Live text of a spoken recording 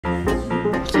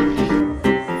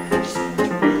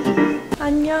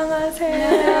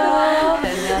안녕하세요.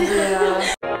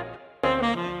 안녕하세요.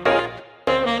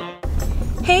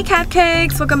 Hey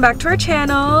cupcakes, welcome back to our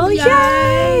channel.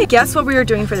 Yay! Guess what we are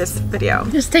doing for this video?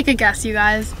 Just take a guess, you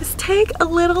guys. Just take a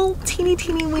little teeny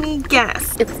weeny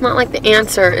guess. It's not like the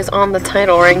answer is on the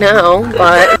title right now,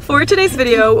 but for today's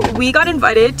video, we got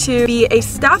invited to be a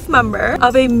staff member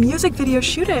of a music video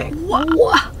shooting.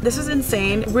 Whoa. This is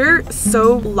insane. We're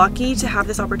so lucky to have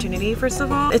this opportunity, first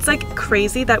of all. It's like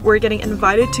crazy that we're getting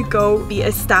invited to go be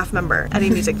a staff member at a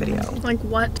music video. Like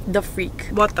what? the freak.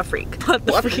 What the freak? What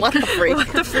the freak? What the freak? What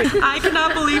the freak? I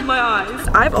cannot believe my eyes.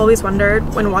 I've always wondered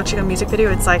when watching a music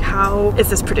video, it's like, how is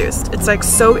this produced? It's like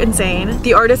so insane.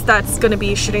 The artist that's gonna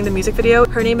be shooting the music video,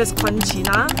 her name is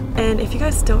Gina, and if you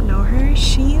guys don't know her,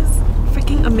 she's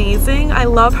freaking amazing. I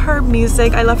love her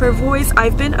music, I love her voice.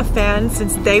 I've been a fan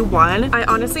since day one. I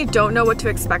honestly don't know what to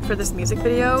expect for this music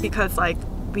video because like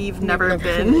we've never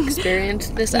been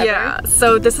experienced this ever. Yeah,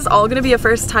 so this is all gonna be a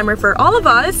first timer for all of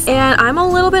us, and I'm a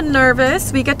little bit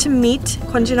nervous. We get to meet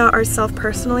Gina ourselves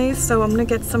personally, so I'm gonna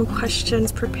get some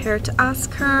questions prepared to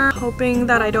ask her, hoping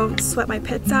that I don't sweat my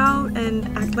pits out and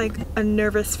act like a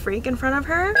nervous freak in front of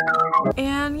her.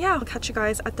 And yeah, I'll catch you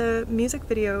guys at the music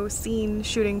video scene,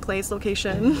 shooting place,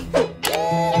 location.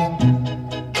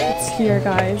 It's here,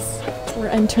 guys. We're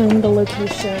entering the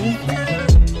location.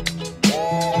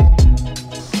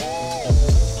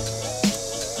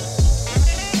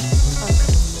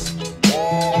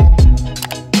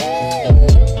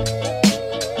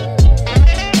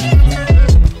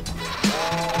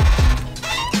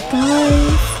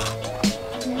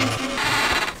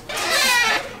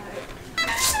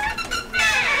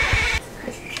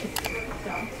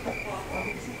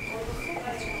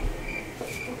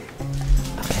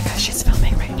 She's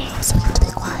filming right now, so you have to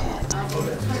be quiet.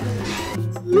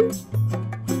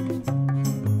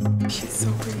 She's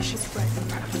so pretty, she's right in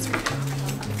front of us right now.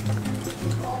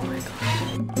 Oh my god.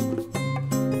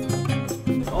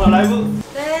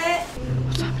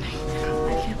 What's happening?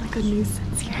 I feel like a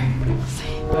nuisance here.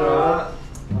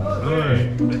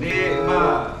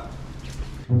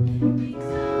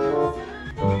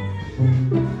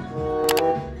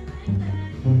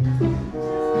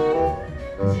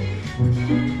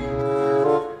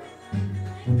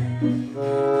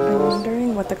 I'm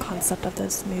wondering what the concept of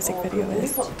this music video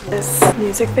is. This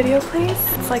music video place,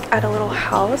 it's like at a little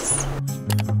house.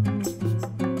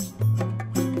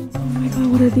 Oh my god,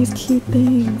 what are these cute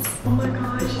things? Oh my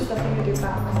god, she's definitely gonna do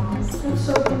backgrounds. That's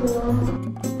so cool.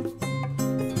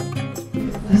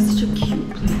 This is such a cute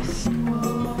place. Oh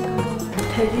my god.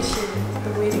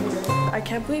 The waiting room. I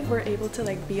can't believe we're able to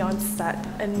like be on set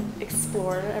and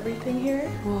explore everything here.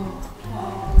 Whoa.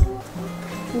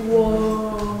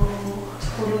 Whoa.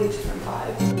 Totally different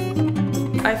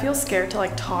vibe. I feel scared to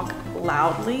like talk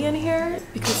loudly in here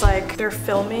because like they're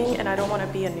filming and I don't want to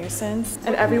be a nuisance.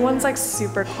 And everyone's like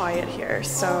super quiet here,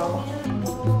 so.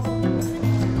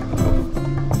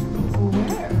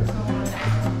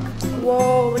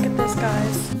 Whoa, look at this,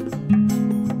 guys.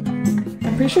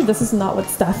 I'm pretty sure this is not what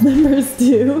staff members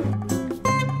do.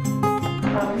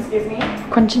 Excuse me?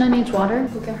 Gina needs water.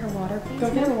 Go get her water, please. Go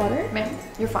get her water? Ma'am,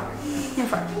 you're fine. You're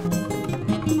fine.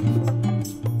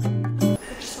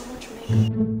 There's so much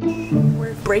makeup.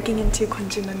 We're breaking into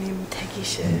Gina님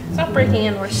대기실. It's not breaking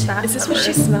in, we're staff. Is this what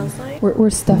she smells like? We're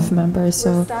staff members,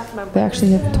 so Staff members. they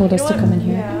actually have told us to come in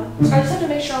here. Yeah. I just have to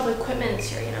make sure all the equipment's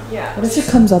here, you know? Yeah. What if she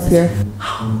comes up here?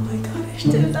 Oh my gosh,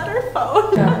 is that her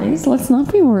phone? Guys, let's not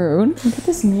be rude. Look at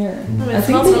this mirror. It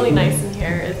smells really nice in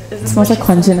here. Is It smells like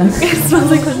Gina. It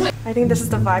smells like Gina. I think this is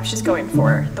the vibe she's going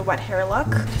for. The wet hair look.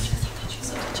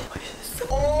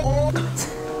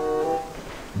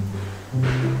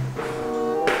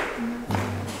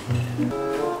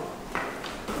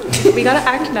 We gotta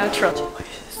act natural.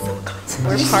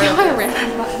 We're part of I ran out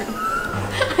of that room.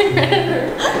 I ran at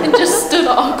her and just stood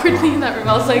awkwardly in that room.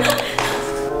 I was like,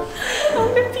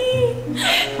 I'm gonna pee.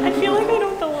 I feel like I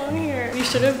don't belong here. We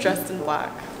should have dressed in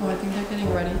black. Oh, I think they're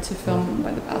getting ready to film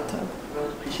by the bathtub.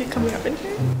 Is she coming up in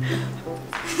here?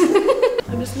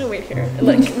 I'm just gonna wait here.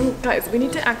 Like, guys, we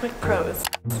need to act like pros.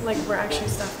 Like, we're actually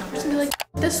staff members. be like,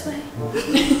 this way.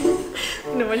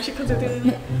 No, when she comes up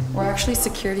there. We're actually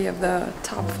security of the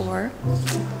top floor.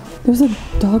 There's a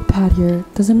dog pad here.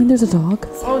 Does that mean there's a dog?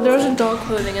 Oh, there's a dog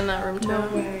clothing in that room too. No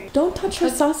way. Don't touch her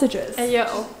sausages. Hey,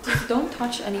 yo. Don't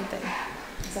touch anything.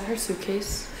 Is that her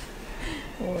suitcase?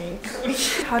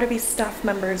 How to be staff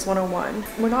members 101.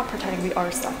 We're not pretending we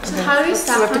are staff members. How do we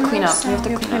staff We have to clean members? up. We have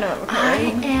to clean up. I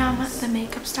am the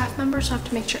makeup staff member, so I have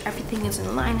to make sure everything is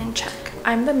in line and check.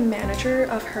 I'm the manager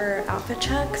of her outfit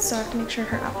check, so I have to make sure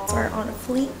her outfits are on a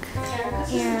fleek.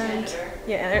 And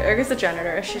yeah, Erica's the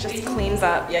janitor. She just cleans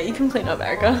up. Yeah, you can clean up,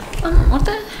 Erica. What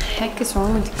the heck is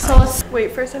wrong with you? So let's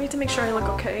wait. First, I need to make sure I look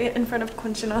okay in front of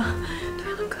Kwonchina. Do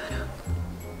I look good?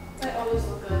 I always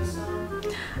look good, so.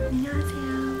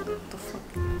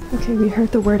 Okay, we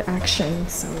heard the word action,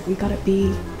 so we gotta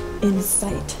be in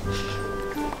sight.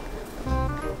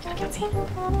 I can't see.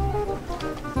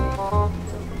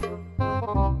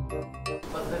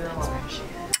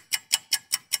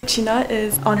 China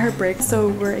is on her break, so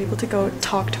we're able to go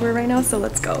talk to her right now, so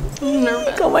let's go. I'm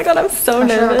nervous. Oh my god, I'm so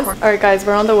nervous. Alright guys,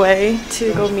 we're on the way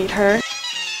to go meet her.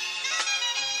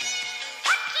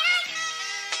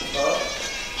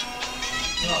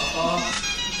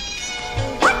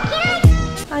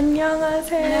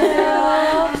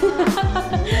 안녕하세요.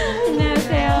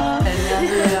 안녕하세요.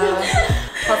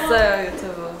 봤어요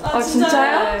유튜브.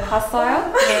 진짜요? 네.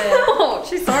 봤어요? 네.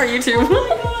 She saw our YouTube.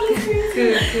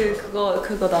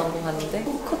 그거 나온 거 봤는데.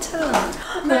 코첼라.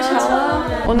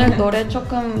 오늘 노래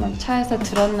조금 차에서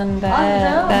들었는데.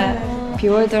 네.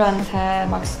 비월들한테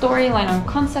막 스토리라인,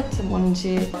 컨셉트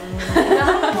뭔지.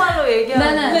 한국말로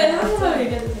얘기하면 네, 한국말로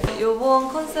얘기해주세요. 이번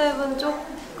컨셉은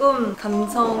조금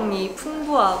감성이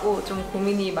풍부하고 좀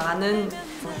고민이 많은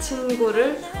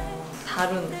친구를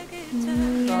다룬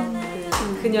그런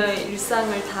그녀의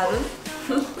일상을 다룬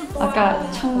아까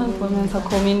창문 보면서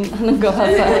고민하는 거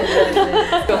봤어요.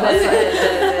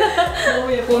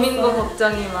 네. 고민과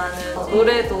걱정이 많은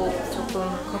노래도 조금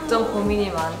걱정 고민이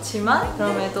많지만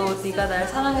그럼에도 네가 날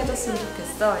사랑해줬으면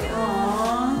좋겠어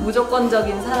이런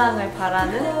무조건적인 사랑을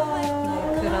바라는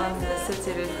그런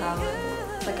메시지를 담은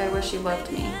Like I wish you loved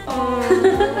me.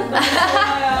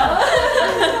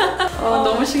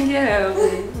 너무 신기해요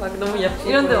여기. 막 너무 예쁘고.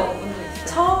 이런 데 온 적 있어요?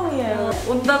 처음이에요.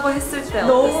 온다고 했을 때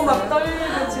너무 막 어땠어요?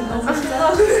 떨리고 지금 너무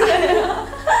신나요.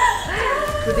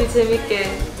 부디 재밌게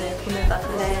보내다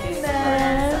네.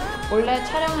 원래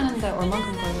촬영하는데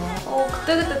얼마큼 걸려요?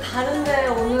 그때그때 다른데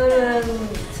오늘은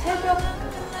새벽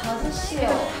 5시에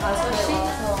 5시?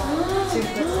 지금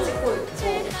계속 찍고 있고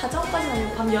다 전까지는 아니고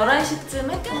밤 11시쯤에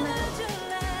끝냈거든요.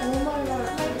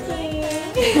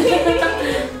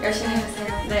 열심히 해주세요.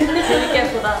 네,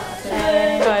 재밌게 보다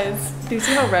가세요. Guys, do you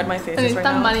see how red my face is right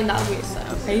일단 now? 많이 나오고 있어요.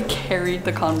 I carried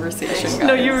the conversation, guys.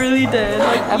 No, you really did.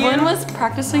 Like, Evelyn was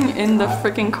practicing in the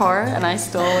freaking car, and I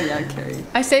still, carried.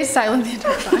 I stay silent the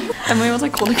entire time. Emily was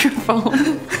like holding her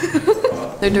phone.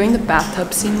 They're doing the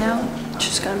bathtub scene now.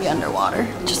 She's gonna be underwater.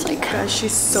 Just like, guys,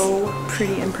 she's so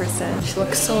pretty in person. she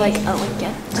looks so like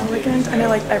elegant. Elegant, and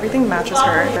everything matches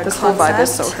her. This whole vibe is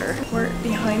so concept. her. We're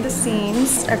behind the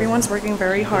scenes. Everyone's working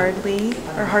very hardly,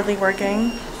 or hardly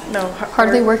working. No,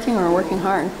 Hardly working or working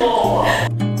hard.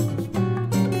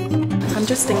 I'm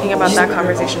just thinking about that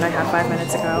conversation I had 5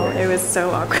 minutes ago. It was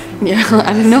so awkward. Yeah,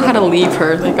 I didn't know how to leave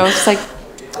her. Like I was just like,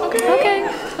 okay.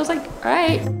 I was like,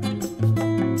 alright.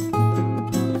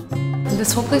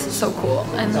 This whole place is so cool,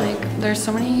 and there's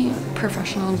so many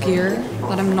professional gear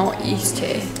that I'm not used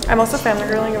to. I'm also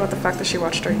fangirling about the fact that she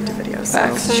watched our YouTube videos.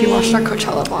 Facts. She watched our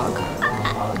Coachella vlog.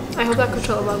 I hope that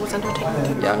Coachella vlog was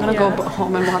entertaining. Yeah, I'm gonna go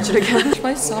home and watch it again.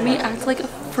 She saw me act like a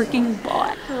freaking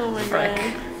bot. Oh my Frick.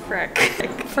 god. Frick.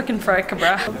 Freaking frick,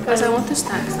 bruh. Guys, I want the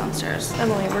snacks downstairs.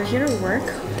 Emily, we're here to work.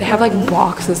 They have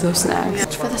boxes of snacks.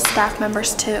 It's for the staff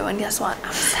members too, and guess what? I'm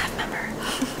a staff member.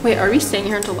 Wait, are we staying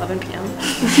here until 11 p.m.?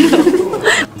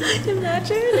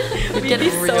 Imagine. We'd get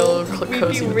real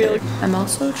cozy. Real. I'm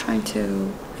also trying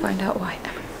to find out why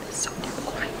everyone is so damn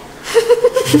quiet.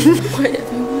 Why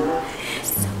everyone is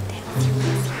so damn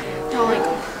serious?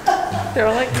 They're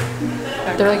all like,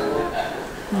 They're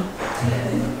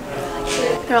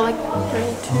like 3, 2,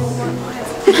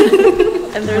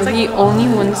 1, and there's we're the only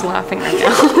ones laughing right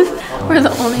now. We're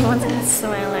the only ones gonna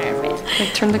smile on our face.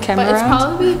 Turn the camera But it's around.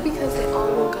 probably because they all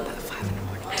woke up at 5 in the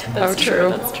morning. Oh,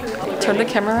 true. That's true. Turn the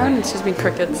camera around, it's just me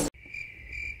crickets.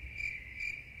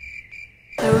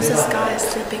 There was this guy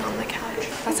sleeping on the couch.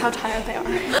 That's how tired they are.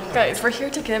 Guys, we're here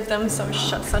to give them some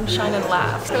sunshine and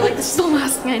laugh. They're like, this is the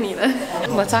last thing I needed.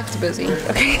 Let's act busy.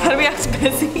 Okay, how do we act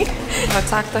busy?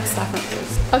 Let's act like staff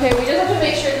members. Okay, we just have to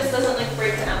make sure this doesn't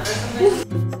break down or something.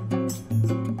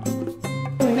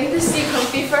 Can we make this seat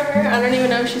comfy for her? I don't even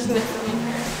know if she's gonna fit in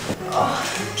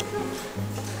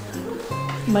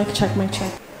here. Mic check, mic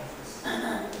check.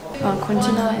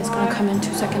 Kwonchina is gonna come in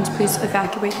 2 seconds. Please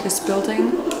evacuate this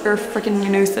building. You're a freaking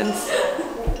nuisance.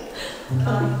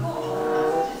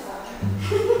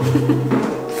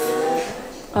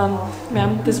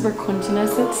 Ma'am, this is where Kwonjina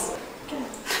sits.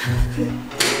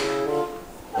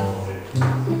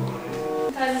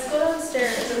 Guys, let's go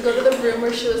downstairs and go to the room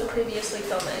where she was previously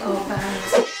filming. Oh,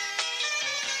 thanks.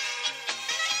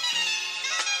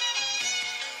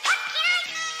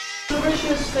 Where she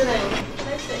was sitting. Can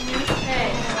I sit here?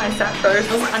 Hey. I sat first.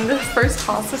 I'm the first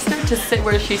hall sister to sit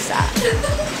where she sat.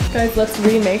 Guys, let's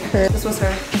remake her. This was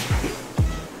her.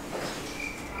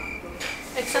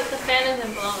 Except the fan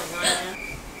isn't blowing on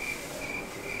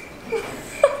you.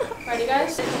 Ready,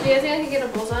 guys? Do you guys think I can get a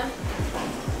bullseye?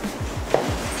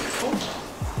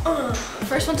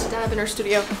 First one to dab in our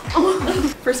studio.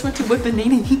 First one to whip a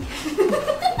nini.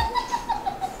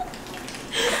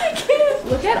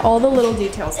 Look at all the little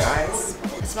details, guys.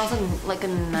 It smells like a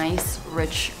nice,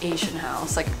 rich Asian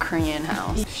house, like a Korean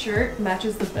house. Shirt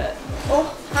matches the bed.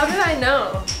 Oh, how did I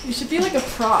know? You should be like a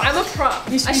prop. I'm a prop.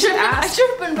 You I should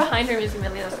have been behind her music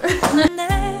video.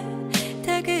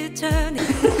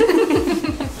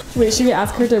 Wait, should we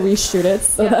ask her to reshoot it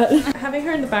so that having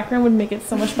her in the background would make it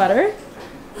so much better?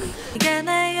 It's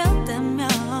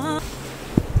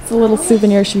a little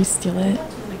souvenir. Should we steal it?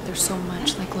 Like there's so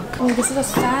much. Like look. Oh, this is a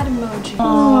sad emoji.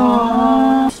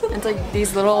 Aww. It's like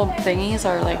these little thingies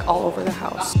are like all over the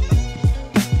house.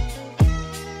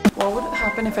 What would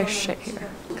happen if I shit here?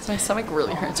 Because my stomach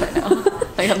really hurts right now.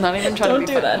 Like I'm not even trying to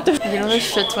be funny. Don't do that. You know those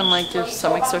shits when like your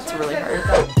stomach starts to really hurt?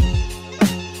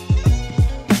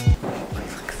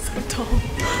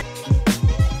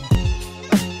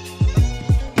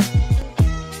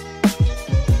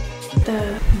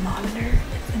 The monitor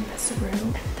is in this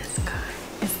room, and this guy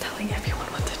is telling everyone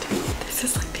what to do. This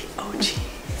is like the OG.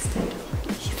 He's the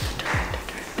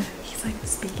director. He's like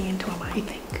speaking into a mic. I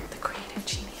think the creative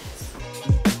genius.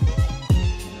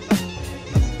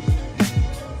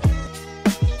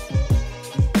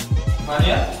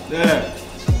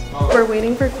 We're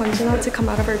waiting for Kwonjina to come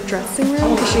out of her dressing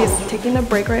room because she's taking a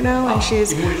break right now and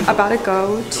she's about to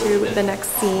go to the next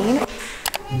scene.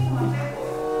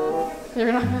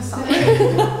 You're not gonna stop.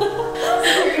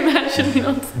 Imagine we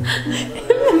don't.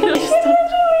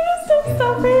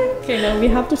 Stop it. Okay, no, we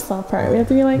have to stop her. We have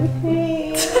to be like,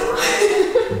 hey.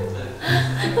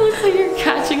 It looks like you're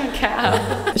catching a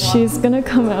cab. She's gonna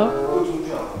come out.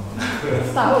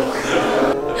 Stop.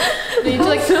 You need to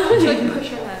like push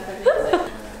her head.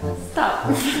 Stop.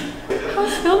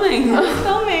 How's filming?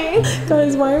 Filming.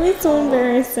 Guys, why are we so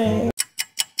embarrassing?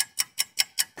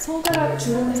 손가락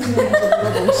주름 생겼는지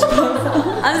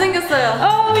물어보고 안 생겼어요.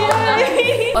 Oh,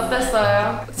 yay!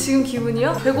 어땠어요? 지금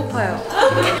기분이요? 배고파요.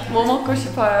 뭐 먹고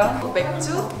싶어요? 맥주?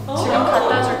 지금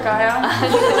갖다 줄까요?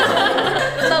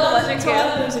 끝나고 마실게요.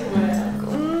 음식 뭐예요?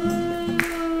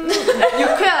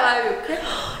 육회 알아요, 육회?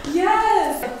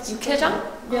 Yes! 육회장?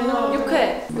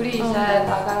 육회. 우리 이제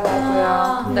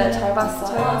나가려고요. 근데 잘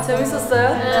봤어요. 재밌었어요?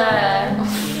 네.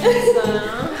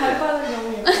 발바닥 너무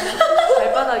예뻐요.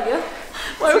 발바닥이요?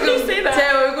 Why would you say that? 제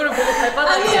얼굴을 보고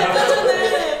발바닥이 아까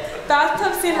전에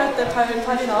bathtub scene 할 때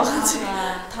발이 나와가지고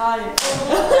다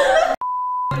예뻐요.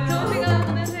 좋은 시간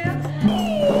보내세요.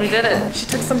 We did it. She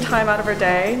took some time out of her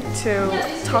day to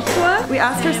talk to us. We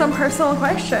asked her some personal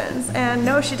questions, and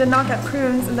no, she did not get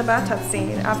prunes in the bathtub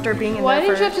scene after being in Why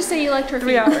there didn't you for have to say you liked her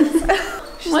 3 feet? hours.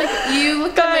 She's like, you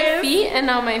looked at my Guys. feet and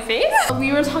now my face?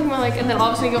 We were talking about like, and then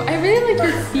all of a sudden you go, I really like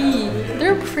your feet.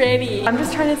 They're pretty. I'm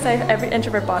just trying to say every inch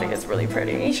of her body is really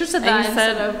pretty. You should have said And that you said,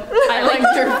 instead of, I like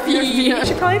your feet.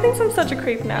 She probably thinks I'm such a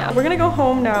creep now. We're gonna go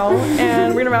home now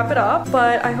and we're gonna wrap it up.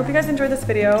 But I hope you guys enjoyed this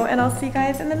video and I'll see you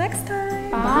guys in the next time.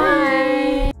 Bye.